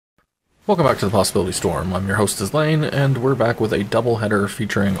Welcome back to the Possibility Storm. I'm your host, Lane, and we're back with a double header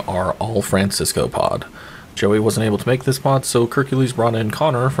featuring our All Francisco pod. Joey wasn't able to make this pod, so Kirkules brought in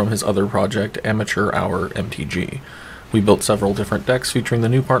Connor from his other project, Amatuer Hour MTG. We built several different decks featuring the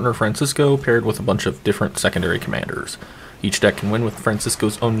new partner Francisco, paired with a bunch of different secondary commanders. Each deck can win with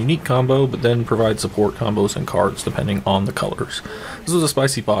Francisco's own unique combo, but then provide support combos and cards depending on the colors. This was a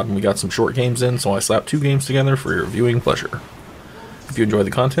spicy pod, and we got some short games in, so I slapped 2 games together for your viewing pleasure. If you enjoy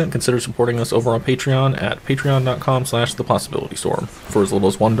the content, consider supporting us over on Patreon at patreon.com/thepossibilitystorm. For as little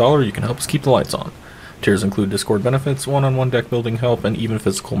as $1, you can help us keep the lights on. Tiers include Discord benefits, one-on-one deck building help, and even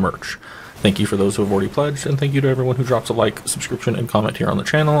physical merch. Thank you for those who have already pledged, and thank you to everyone who drops a like, subscription, and comment here on the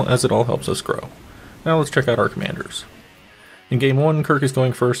channel, as it all helps us grow. Now let's check out our commanders. In Game 1, Kirk is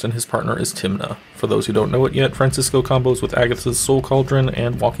going first, and his partner is Tymna. For those who don't know it yet, Francisco combos with Agatha's Soul Cauldron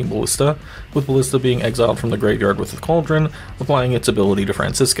and Walking Ballista, with Ballista being exiled from the graveyard with the Cauldron, applying its ability to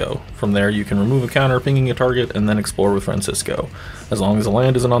Francisco. From there, you can remove a counter, pinging a target, and then explore with Francisco. As long as the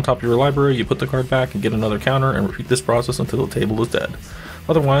land isn't on top of your library, you put the card back and get another counter, and repeat this process until the table is dead.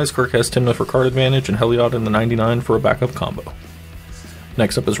 Otherwise, Kirk has Tymna for card advantage and Heliod in the 99 for a backup combo.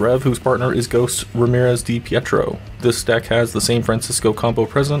 Next up is Rev, whose partner is Ghost Ramirez Di Pietro. This deck has the same Francisco combo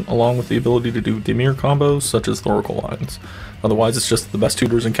present, along with the ability to do Dimir combos, such as Thoracle Lines. Otherwise, it's just the best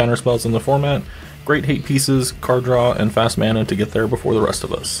tutors and counterspells in the format, great hate pieces, card draw, and fast mana to get there before the rest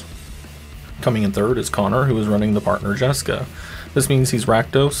of us. Coming in third is Connor, who is running the partner Jeska. This means he's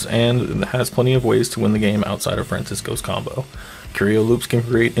Rakdos, and has plenty of ways to win the game outside of Francisco's combo. Curio Loops can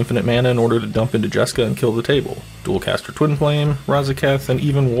create infinite mana in order to dump into Jeska and kill the table. Dualcaster Twin Flame, Razaketh, and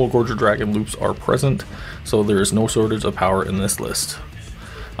even Woolgorger Dragon Loops are present, so there is no shortage of power in this list.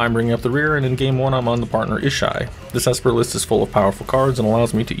 I'm bringing up the rear, and in Game 1 I'm on the partner Ishai. This Esper list is full of powerful cards and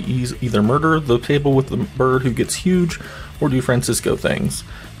allows me to either murder the table with the bird who gets huge, or do Francisco things.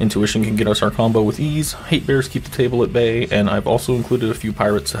 Intuition can get us our combo with ease, Hate Bears keep the table at bay, and I've also included a few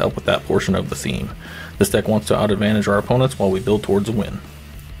pirates to help with that portion of the theme. This deck wants to out-advantage our opponents while we build towards a win.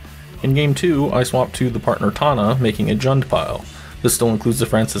 In Game 2, I swapped to the partner Tymna, making a Jund pile. This still includes the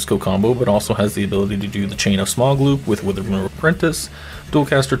Francisco combo, but also has the ability to do the Chain of Smog loop with Withermoon Apprentice,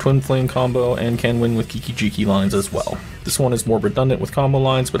 Dualcaster Twin Flame combo, and can win with Kiki Jiki lines as well. This one is more redundant with combo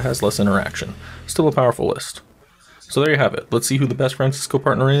lines, but has less interaction. Still a powerful list. So there you have it. Let's see who the best Francisco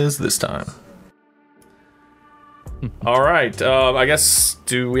partner is this time. Alright, I guess,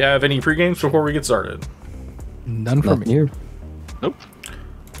 do we have any pre-games before we get started? None for me. Here. Nope.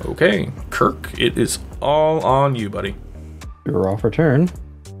 Okay, Kirk, it is all on you, buddy. You're off return.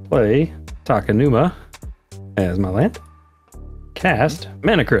 Play Takenuma as my land. Cast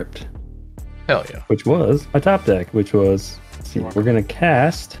Mana Crypt. Hell yeah. Which was my top deck, which was, let's see, we're going to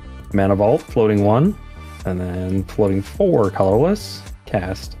cast Mana Vault, floating 1, and then floating 4, colorless.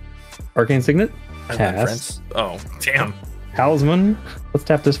 Cast Arcane Signet. Cast. Oh, damn. Talisman. Let's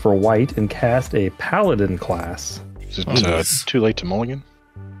tap this for white and cast a Paladin class. Is it too late to mulligan?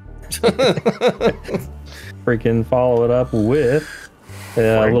 Freaking follow it up with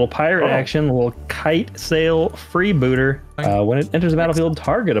a little pirate action, a little kite sail freebooter. When it enters the battlefield,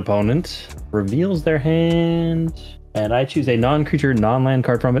 target opponent reveals their hand, and I choose a non-creature, non-land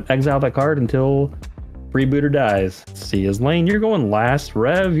card from it. Exile that card until freebooter dies. See his lane. You're going last.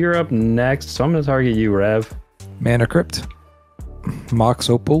 Rev, you're up next. So I'm going to target you, Rev. Mana Crypt, Mox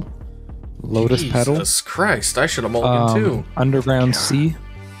Opal, Lotus Petal. Jesus Christ, I should have mulliganed too. Underground Sea.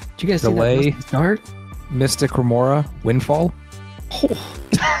 Did you guys Delay. see that start? Mystic Remora, Windfall.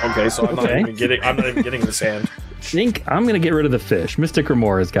 Okay, so I'm not even getting this hand. Think I'm going to get rid of the fish. Mystic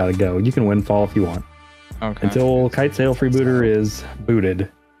Remora's got to go. You can Windfall if you want. Okay. Until Kite Sail Freebooter is booted.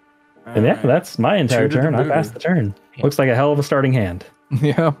 And yeah, that's my entire turn. I passed the turn. Looks like a hell of a starting hand.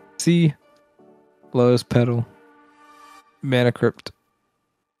 Yeah. Sea, Lotus Petal, Mana Crypt,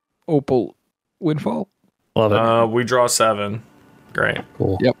 Opal, Windfall. Love it. We draw 7. Great.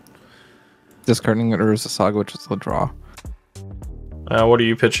 Cool. Yep. Discarding Urza Saga, which is the draw. What are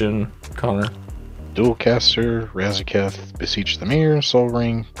you pitching, Connor? Dualcaster, Razaketh, Beseech the Mirror, Soul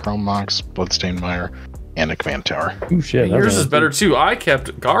Ring, Chrome Mox, Bloodstained Mire, and a Command Tower. Ooh, shit. Yours is better too. I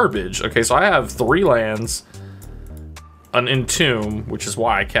kept garbage. Okay, so I have 3 lands, an Entomb, which is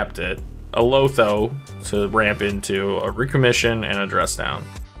why I kept it, a Lotho to ramp into, a Recommission, and a Dress Down.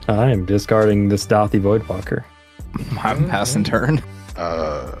 I am discarding this Dothy Voidwalker. I'm passing turn.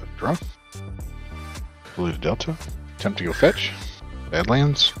 Draw. Blue to Delta. Attempt to go fetch.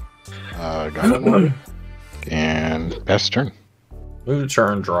 Badlands. Goblin. And pass turn. Move to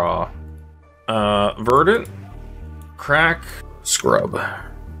turn, draw. Verdant, Crack, Scrub.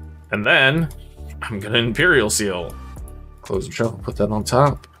 And then I'm gonna Imperial Seal. Close the shelf, put that on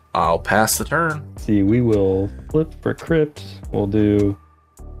top. I'll pass the turn. See, we will flip for crypt. We'll do...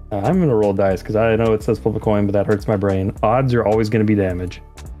 I'm going to roll dice because I know it says flip a coin, but that hurts my brain. Odds are always going to be damage.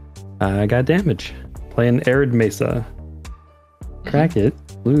 I got damage. Playing Arid Mesa. Crack it.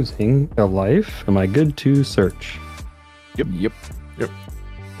 Losing a life. Am I good to search? Yep.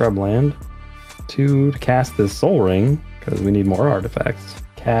 Grub land. 2 to cast this Soul Ring because we need more artifacts.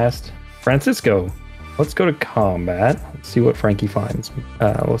 Cast Francisco. Let's go to combat. Let's see what Frankie finds.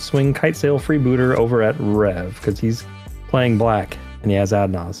 We'll swing Kite Sail Freebooter over at Rev because he's playing black and he has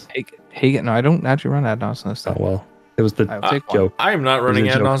Adnos. Hey, no, I don't actually run Adnos on this Oh stuff. well, it was the joke. I am not running It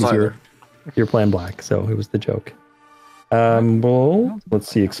was a joke Adnos 'cause either. You're playing black, so it was the joke. Well, let's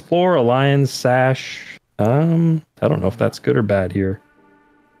see. Explore, Alliance, Sash. I don't know if that's good or bad here.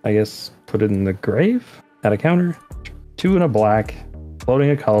 I guess put it in the grave. Add a counter. 2 and a black.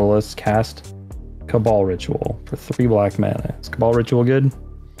 Floating a colorless. Cast Cabal Ritual for 3 black mana. Is Cabal Ritual good? You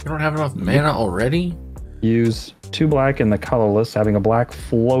don't have enough mana already? Use 2 black in the colorless, having a black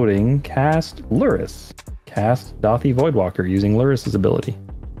floating. Cast Luris. Cast Dothy Voidwalker using Luris's ability.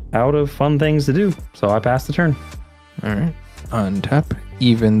 Out of fun things to do, so I passed the turn. All right. Untap.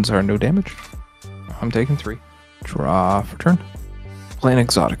 Evens are no damage. I'm taking 3. Draw for turn. Play an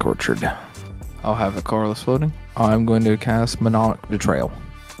Exotic Orchard. I'll have a colorless floating. I'm going to cast Monolic Betrayal.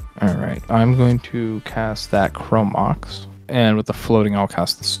 All right. I'm going to cast that Chrome Mox. And with the floating, I'll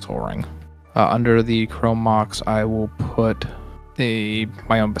cast the Soul Ring. Under the Chrome Mox, I will put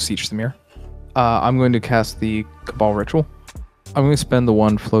my own Beseech the Mirror. I'm going to cast the Cabal Ritual. I'm going to spend the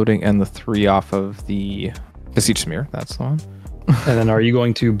 1 floating and the 3 off of the Beseech the Mirror. That's the one. And then are you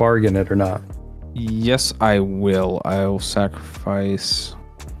going to bargain it or not? Yes, I will. I'll sacrifice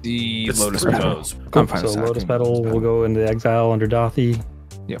the It's Lotus 3 Petal. foes. I'm fine So with Lotus sacking Petal will go into exile under Dothy.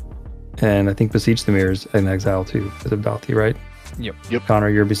 Yep. And I think Beseech the Mirrors in exile too, because of Dothy, right? Yep. Connor,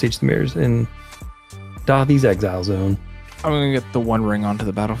 your Beseech the Mirrors in Dothy's exile zone. I'm going to get the 1 ring onto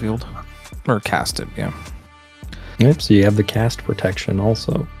the battlefield. Or cast it, yeah. Yep, so you have the cast protection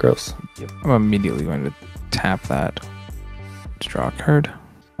also. Gross. I'm immediately going to tap that to draw a card.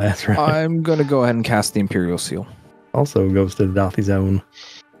 That's right. I'm going to go ahead and cast the Imperial Seal. Also goes to the Dothy zone.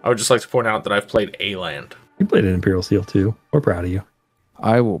 I would just like to point out that I've played a land. You played an Imperial Seal too. We're proud of you.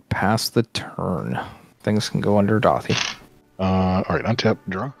 I will pass the turn. Things can go under Dothy. All right, untap,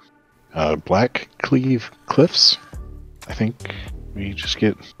 draw. Black Cleave Cliffs. I think we just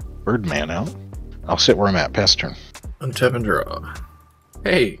get Birdman out. I'll sit where I'm at. Pass turn. Untap and draw.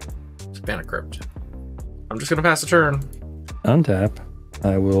 Hey, Spanic Crypt. I'm just going to pass the turn. Untap.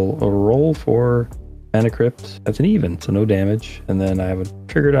 I will roll for Mana Crypt. That's an even, so no damage. And then I have a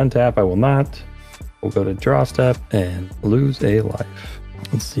triggered untap. I will not. We'll go to draw step and lose a life.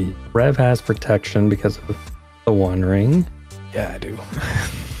 Let's see. Rev has protection because of the 1 ring. Yeah, I do.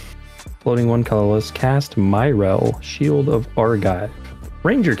 Floating 1 colorless. Cast Myrel, Shield of Argive.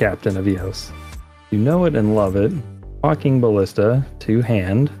 Ranger Captain of Eos. You know it and love it. Walking Ballista, 2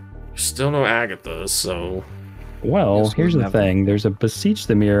 hand. Still no Agathas, so Well, Yes, here's we the have thing. There's a Beseech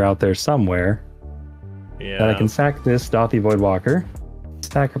the Mirror out there somewhere. yeah. That I can sack this Dothy Voidwalker.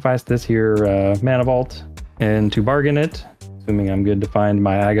 Sacrifice this here Mana Vault. And to bargain it, assuming I'm good to find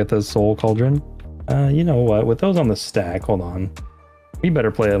my Agatha's Soul Cauldron. You know what? With those on the stack, hold on. We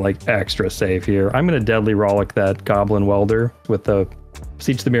better play it like extra safe here. I'm going to Deadly Rollick that Goblin Welder with the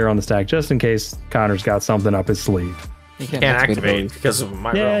Beseech the Mirror on the stack, just in case Connor's got something up his sleeve. You can't activate because of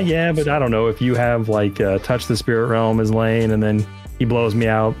my realm. Yeah, but I don't know if you have like touch the Spirit Realm as lane, and then he blows me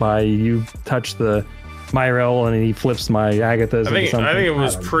out by you touch the Myrel, and he flips my Agatha's. I think it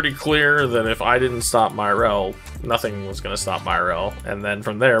was don't know. pretty clear that if I didn't stop Myrel, nothing was going to stop Myrel, and then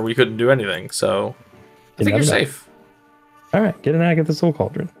from there we couldn't do anything. So I think you're never know. safe. All right, get an Agatha's Soul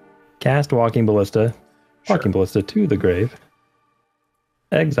Cauldron. Cast Walking Ballista. Walking Ballista to the grave.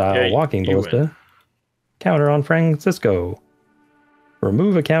 Exile Yeah, Walking you Ballista. win. Counter on Francisco.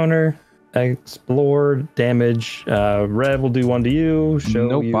 Remove a counter. Explore damage. Rev will do 1 to you. Show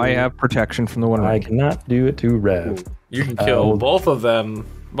Nope, you. I have protection from the 1 I ring. cannot do it to Rev. You can kill well- both of them,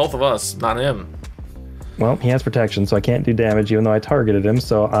 both of us, not him. Well, he has protection, so I can't do damage, even though I targeted him.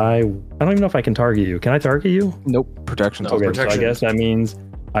 So I don't even know if I can target you. Can I target you? Nope, protection. No. Okay, protection. so I guess that means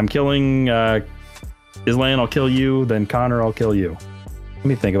I'm killing Islan, I'll kill you, then Connor, I'll kill you. Let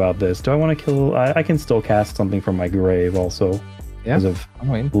me think about this. Do I want to kill... I can still cast something from my grave also Yeah, because of I'm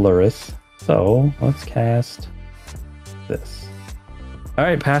waiting. Luris. So let's cast this. All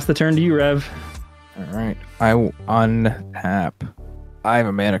right, pass the turn to you, Rev. All right, I will untap. I have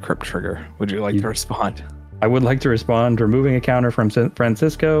a Mana Crypt trigger. Would you like to respond? I would like to respond, removing a counter from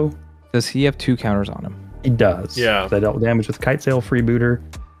Francisco. Does he have 2 counters on him? He does. Yeah. So I dealt damage with Kite Sail Freebooter.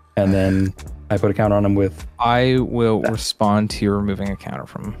 and then I put a counter on him with... I will respond to you removing a counter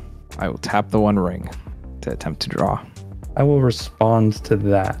from him. I will tap the One Ring to attempt to draw. I will respond to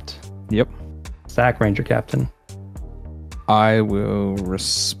that. Yep. Sack Ranger Captain. I will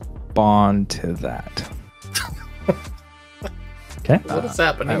respond to that. Okay. What is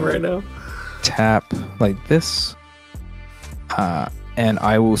happening right now? Tap like this. And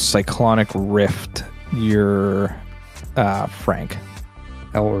I will Cyclonic Rift your Frank.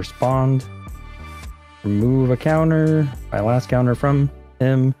 I will respond. Remove a counter, my last counter from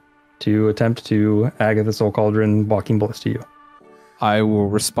him, to attempt to Agatha Soul Cauldron Walking Bliss to you. I will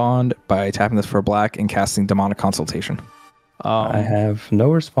respond by tapping this for black and casting Demonic Consultation. I have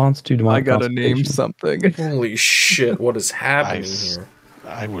no response to Demonic Consultation. name something. Holy shit, what is happening here?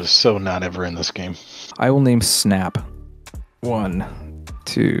 I was so not ever in this game. I will name Snap. 1,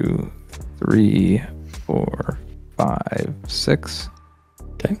 2, 3, 4, 5, 6.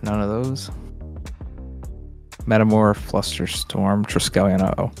 Okay. None of those. Metamorph, Flusterstorm,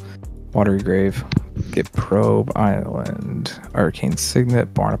 Triskelion, Watery Grave, Get Probe, Island, Arcane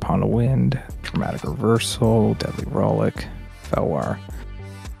Signet, Born Upon the Wind, Dramatic Reversal, Deadly Relic, Felwar,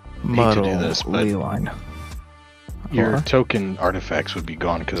 Muddle, do this, but Leyline. Your token artifacts would be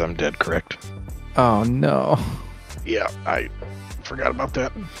gone because I'm dead, correct? Oh no. Yeah, I forgot about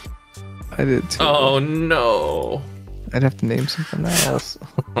that. I did too. Oh no. I'd have to name something else.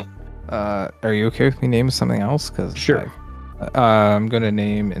 Are you okay with me naming something else? Cause Sure. I'm gonna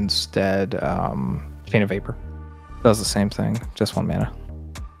name instead Chain of Vapor. Does the same thing, just 1 mana.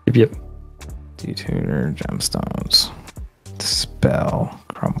 Yep. Detutor, Gemstones, Dispel,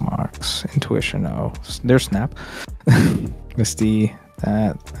 Chromox, Intuition. Oh, there's Snap. Misty,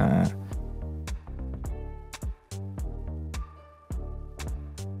 that.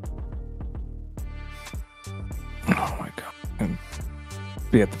 Oh my god. It'd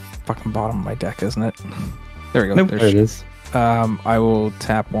be at the fucking bottom of my deck, isn't it? There we go. Nope, there it is. I will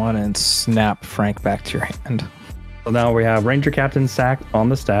tap 1 and snap Frank back to your hand. So now we have Ranger Captain Sack on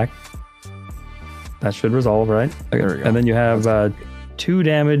the stack. That should resolve, right? There we go. And then you have 2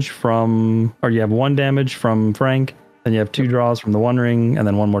 damage from, or you have 1 damage from Frank, then you have 2 draws from the One Ring, and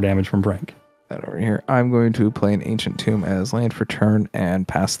then 1 more damage from Frank. That over here. I'm going to play an Ancient Tomb as land for turn and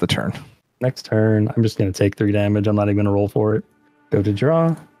pass the turn. Next turn, I'm just going to take 3 damage. I'm not even going to roll for it. Go to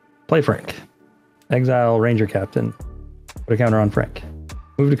draw. Play Frank. Exile Ranger Captain. Put a counter on Frank.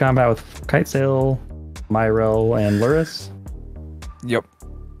 Move to combat with Kite Sail, Myrel, and Luris. Yep.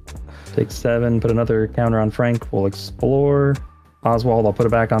 Take 7, put another counter on Frank. We'll explore. Oswald, I'll put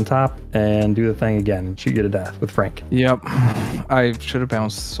it back on top and do the thing again and shoot you to death with Frank. Yep. I should have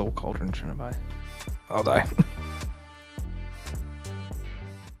bounced Soul Cauldron, shouldn't I? I'll die.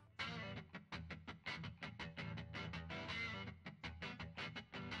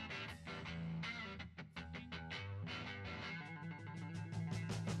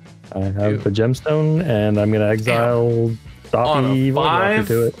 I have the gemstone, and I'm going to exile Doppy Voidwalker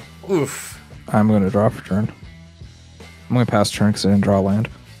to it. Oof. I'm going to draw for turn. I'm going to pass turn because I didn't draw land.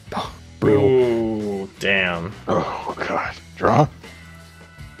 Brutal. Ooh, damn. Oh, God. Draw?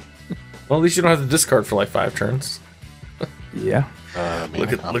 Well, at least you don't have to discard for like 5 turns. Yeah.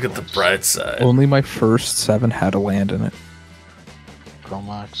 Look at the bright side. Only my first 7 had a land in it.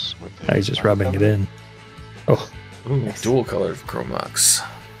 Chromox with Now he's just rubbing it in. Oh, Ooh, nice. dual colored Chromox.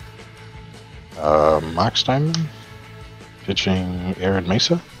 Mox Diamond. Pitching Arid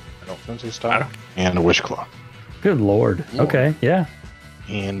Mesa. I don't fancy style. And a Wish Claw. Good lord. Yeah. Okay, yeah.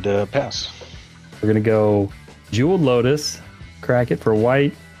 And pass. We're going to go Jeweled Lotus, crack it for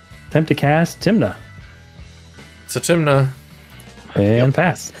white, attempt to cast Tymna, So Tymna, and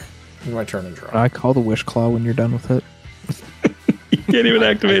pass. my turn and draw. I call the Wish Claw when you're done with it. You can't even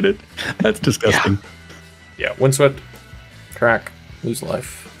activate it. That's disgusting. Yeah, Windswept, crack, lose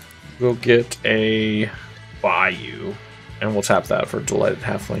life. We'll get a Bayou, and we'll tap that for Delighted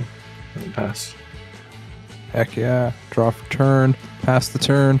Halfling. And then pass. Heck yeah. Draw for turn. Pass the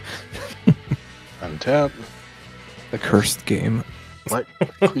turn. Untap. The cursed game. Black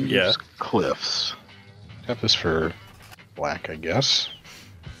Yeah. Cliffs. Tap this for black, I guess.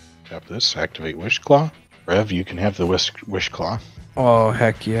 Tap this. Activate Wish Claw. Rev, you can have the Wish Claw. Oh,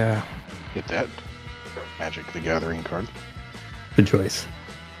 heck yeah. Get that Magic the Gathering card. Good choice.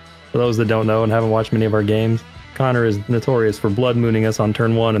 For those that don't know and haven't watched many of our games, Connor is notorious for blood mooning us on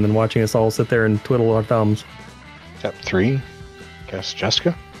turn 1 and then watching us all sit there and twiddle our thumbs. Tap 3. Cast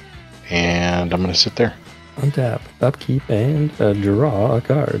Jeska. And I'm going to sit there. Untap, upkeep, and draw a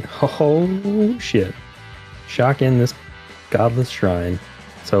card. Oh, shit. Shock in this godless shrine.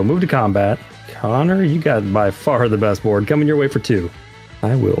 So move to combat. Connor, you got by far the best board. Coming your way for 2.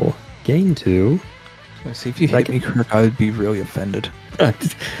 I will gain 2. See, if you hit me, Kirk, I would be really offended.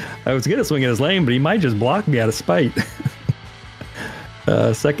 I was gonna swing at his lane, but he might just block me out of spite.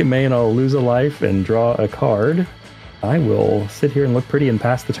 Second main, I'll lose a life and draw a card. I will sit here and look pretty and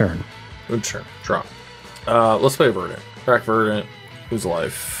pass the turn. Good turn. Draw. Let's play Verdant. Crack Verdant. Lose a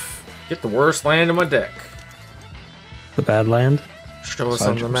life. Get the worst land in my deck. The bad land. Show us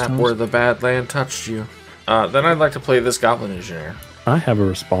on the map where the bad land touched you. Then I'd like to play this Goblin Engineer. I have a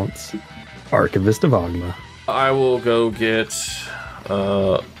response. Archivist of Ogma. I will go get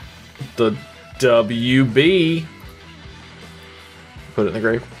the WB. Put it in the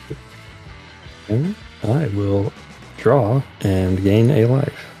grave. And I will draw and gain a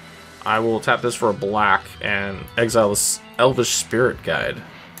life. I will tap this for a black and exile this Elvish Spirit Guide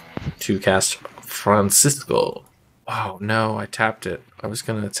to cast Francisco. Oh no, I tapped it. I was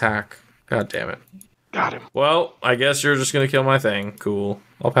gonna attack. God damn it. Got him. Well, I guess you're just gonna kill my thing. Cool.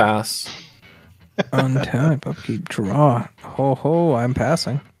 I'll pass. Untap, upkeep, draw. Ho ho, I'm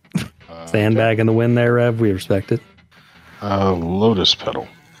passing. Sandbag in the wind there, Rev. We respect it. Lotus Petal.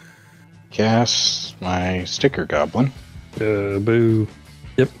 Cast my sticker goblin. Boo.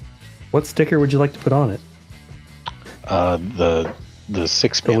 Yep. What sticker would you like to put on it? The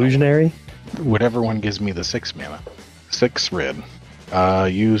 6 mana. Illusionary? Whatever one gives me the 6 mana. 6 red.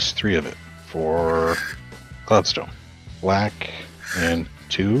 Use 3 of it for Cloudstone. Black and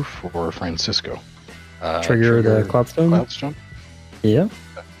 2 for Francisco. Trigger the Cloudstone? Cloudstone. Yeah.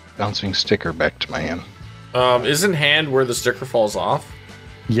 Bouncing sticker back to my hand. Isn't hand where the sticker falls off?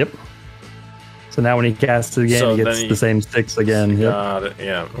 Yep. So now when he casts it again, So he gets then the same 6 again. Yep. Got it.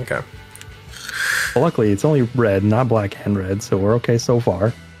 Yeah, okay. Well, luckily, it's only red, not black and red, so we're okay so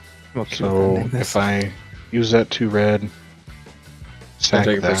far. So if I use that 2 red, I'll sack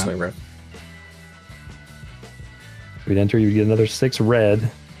take it that. personally, Red. If we'd enter, you'd get another 6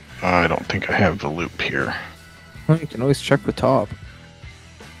 red. I don't think I have the loop here. Well, you can always check the top.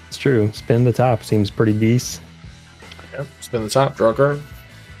 It's true. Spin the top seems pretty decent. Yep. Spin the top, draw a card.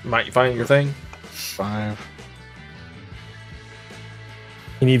 Might find your thing. 5.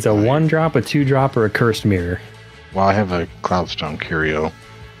 He needs a 1-drop, a 2-drop, or a cursed mirror. Well, I have a Cloudstone Curio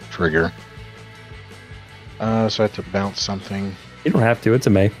trigger. So I have to bounce something. You don't have to. It's a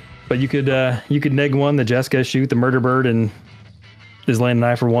May. But you could neg 1 the Jeska, shoot the murder bird, and just land an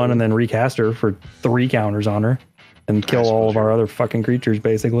eye for 1, and then recast her for 3 counters on her, and kill all of our other fucking creatures,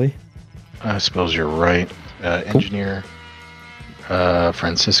 basically. I suppose you're right. Engineer,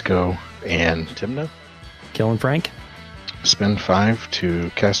 Francisco, and Tymna. Killing Frank. Spend 5 to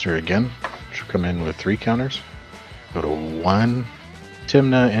cast her again. She'll come in with 3 counters. Go to 1,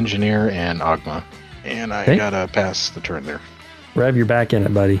 Tymna, Engineer, and Ogma. And I gotta pass the turn there. Rev, you're back in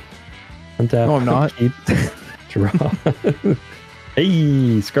it, buddy. Untap. No, I'm not. Draw.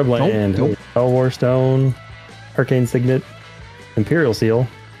 Hey, Scrubland. Nope. War Stone. Arcane Signet. Imperial Seal.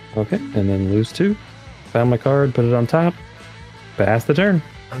 Okay, and then lose 2. Found my card, put it on top. Pass the turn.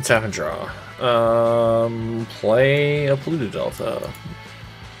 Untap and draw. Play a Polluted Delta.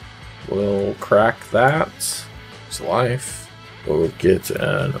 We'll crack that. It's life. We'll get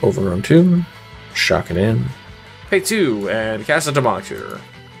an Overgrown Tomb. Shock it in. Pay 2 and cast a Demonic Tutor.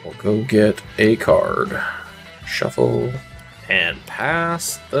 We'll go get a card. Shuffle and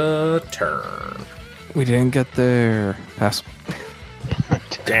pass the turn. We didn't get there. Pass.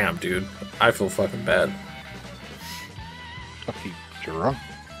 Damn, dude. I feel fucking bad. Okay, draw.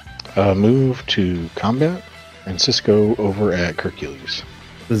 Move to combat. Francisco over at Kirkules.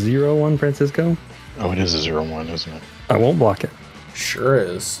 The 0-1 Francisco. Oh, it is a 0-1, isn't it? I won't block it. Sure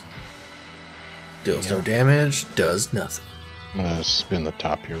is. Deals no damage, does nothing. I'm gonna spin the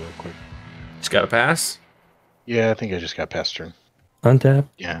top here real quick. Just gotta pass. Yeah, I think I just got past turn. Untap.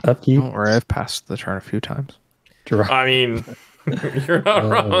 Yeah. Upkeep. Don't worry, I've passed the turn a few times. Draw. I mean, you're not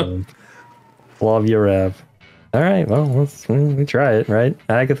wrong. Love you, Rev. All right, well, we try it, right?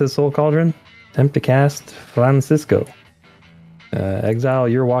 Agatha's Soul Cauldron. Attempt to cast Francisco. Exile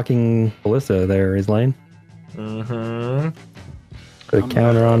your walking ballista there, Islaine. Mm-hmm. The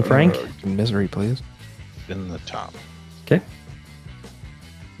counter on Frank. Misery, please. Spin the top. Okay.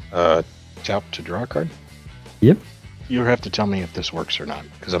 Tap to draw a card. Yep. You have to tell me if this works or not,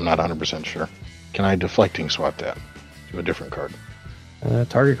 because I'm not 100% sure. Can I deflecting swap that to a different card?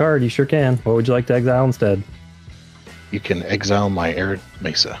 Target card, you sure can. What would you like to exile instead? You can exile my Arid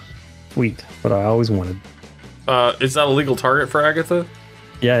Mesa. Sweet. What I always wanted. Is that a legal target for Agatha?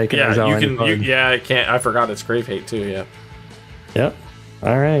 Yeah, you can exile you any can. card. Yeah, I can't. I forgot it's Grave Hate too. Yeah. Yep.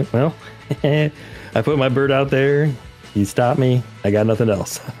 All right. Well, I put my bird out there. You stopped me. I got nothing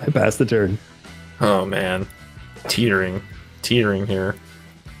else. I passed the turn. Oh man, teetering here.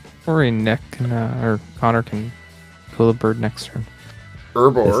 Or a Nick can, or Connor can kill the bird next turn.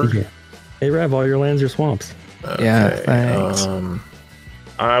 Urborg. Yes, hey, Rev, all your lands are swamps. Okay, Yeah, thanks.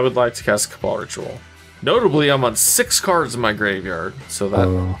 I would like to cast a Cabal Ritual. Notably, I'm on 6 cards in my graveyard, so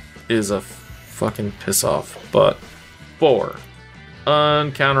that is a fucking piss off. But 4.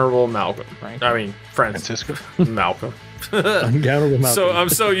 Uncounterable Malcolm. Right. I mean, Francisco. Malcolm. Uncounterable Malcolm. So I'm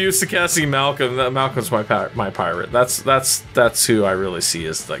so used to casting Malcolm that Malcolm's my pirate. That's who I really see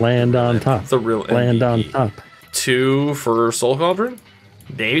as like land on top. The real land MVP. on top. 2 for Soul Cauldron.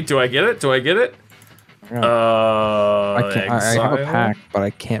 Nate, do I get it? I have a pack, but I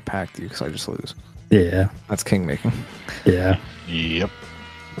can't pack you because I just lose. Yeah. That's king making. Yeah. Yep.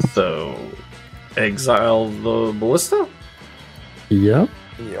 So exile the Ballista. Yep.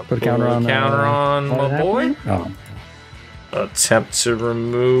 Yep. Put a counter on. My boy. Oh. Attempt to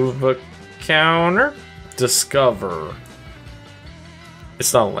remove a counter. Discover.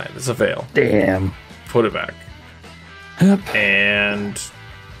 It's not a land. It's a veil. Damn. Put it back. Yep. And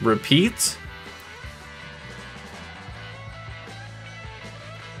repeat.